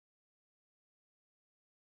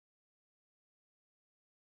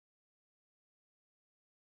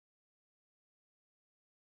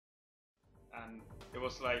and it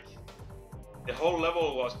was like the whole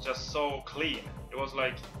level was just so clean. It was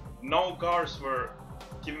like no guards were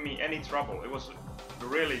giving me any trouble. It was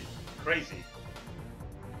really crazy.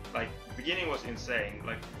 Like the beginning was insane.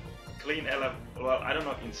 Like clean well, I don't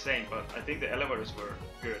know insane, but I think the elevators were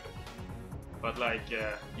good. But like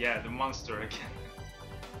yeah, the monster again.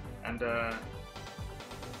 And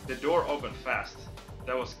the door opened fast.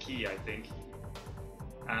 That was key, I think.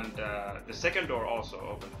 And the second door also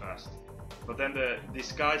opened fast. But then the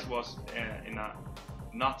disguise was in a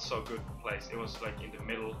not so good place. It was like in the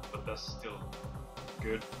middle, but that's still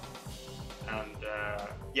good. And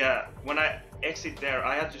yeah, when I exit there,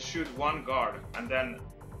 I had to shoot one guard and then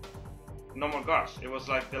no more guards. It was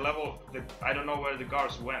like the level, I don't know where the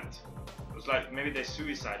guards went. It was like maybe they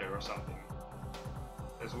suicided or something.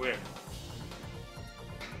 That's weird.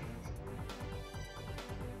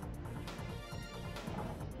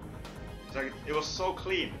 It's like, it was so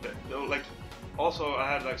clean. Like, also I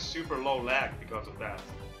had like super low lag because of that.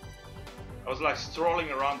 I was like strolling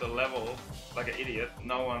around the level like an idiot.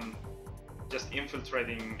 No one, just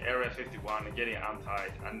infiltrating Area 51 and getting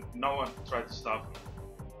untied, and no one tried to stop me.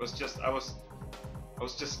 It was just I was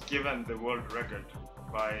just given the world record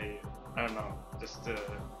by, I don't know, just the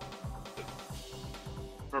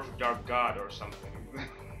perfect dark god or something.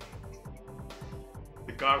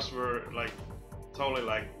 The guards were like totally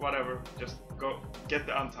like, whatever, just go get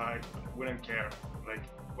the untied, we don't care, like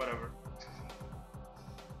whatever.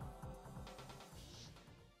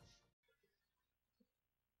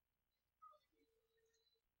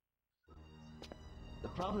 The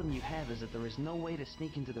problem you have is that there is no way to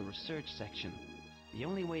sneak into the research section. The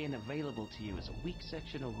only way in available to you is a weak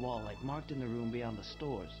section of wall like marked in the room beyond the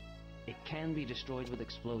stores. It can be destroyed with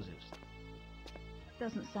explosives.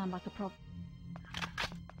 Doesn't sound like a problem.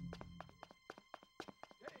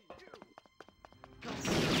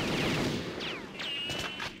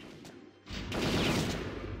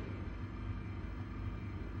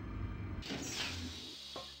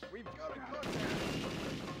 We've got a contact.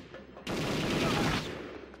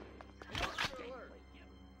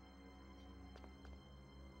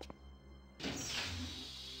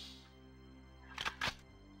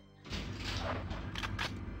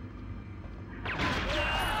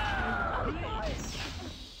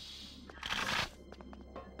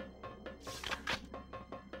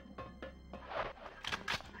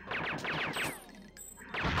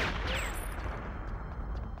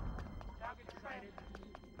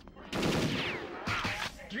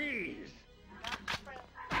 Jeez!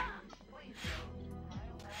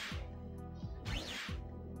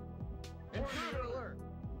 Intruder alert!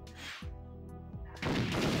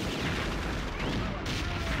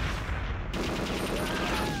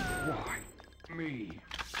 Why me?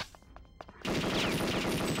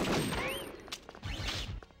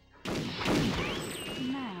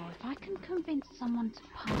 Now, if I can convince someone to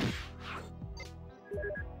pass.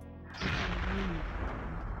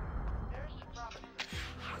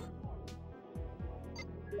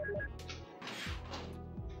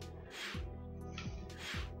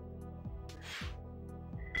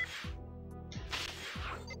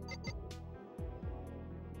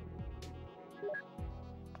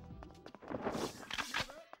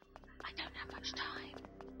 I don't have much time.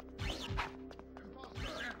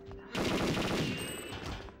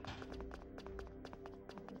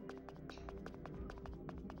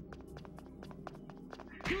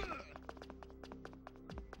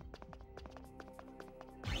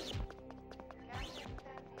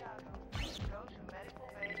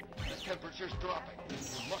 The temperature's dropping. We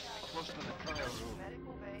must be close to the trial room.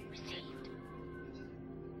 Received.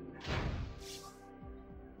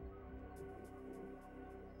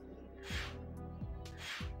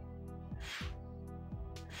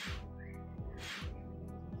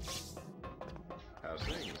 How's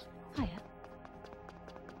things? Hiya.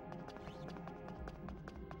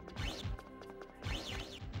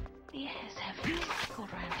 The air's heavily cold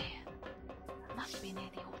around here. Must be near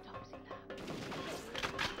the autopsy lab.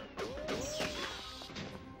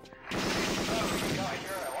 Oh, you got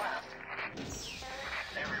here at last.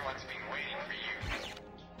 Everyone's been waiting for you.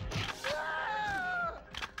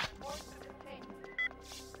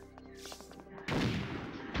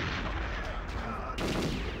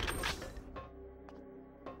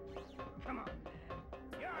 Come on.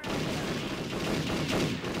 Get her.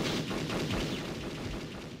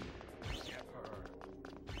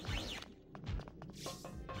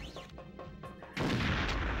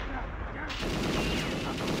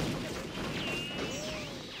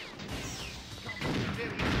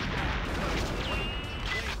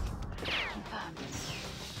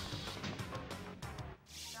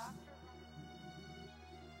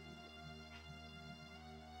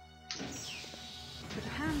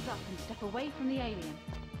 Keep away from the alien.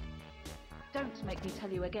 Don't make me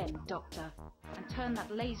tell you again, Doctor. And turn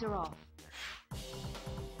that laser off.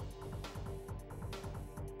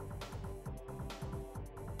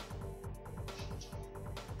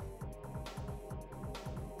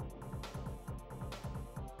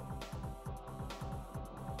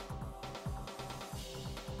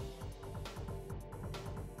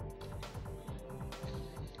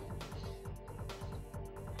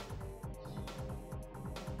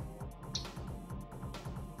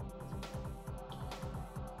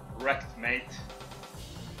 Wrecked, mate.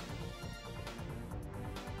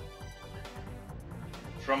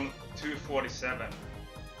 From 247.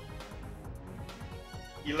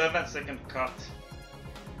 11-second cut.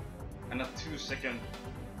 And a 2-second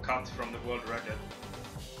cut from the world record.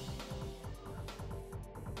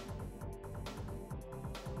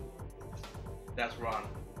 That run.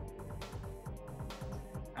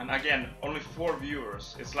 And again, only 4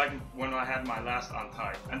 viewers. It's like when I had my last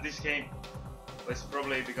Untied. And this game, it's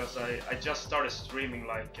probably because I just started streaming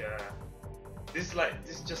like this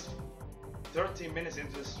is just 13 minutes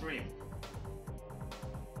into the stream.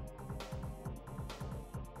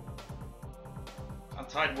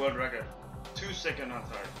 Untied world record. 2-second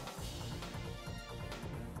Untied.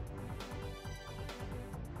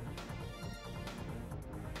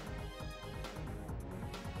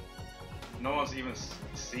 No one's even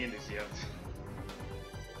seen this yet.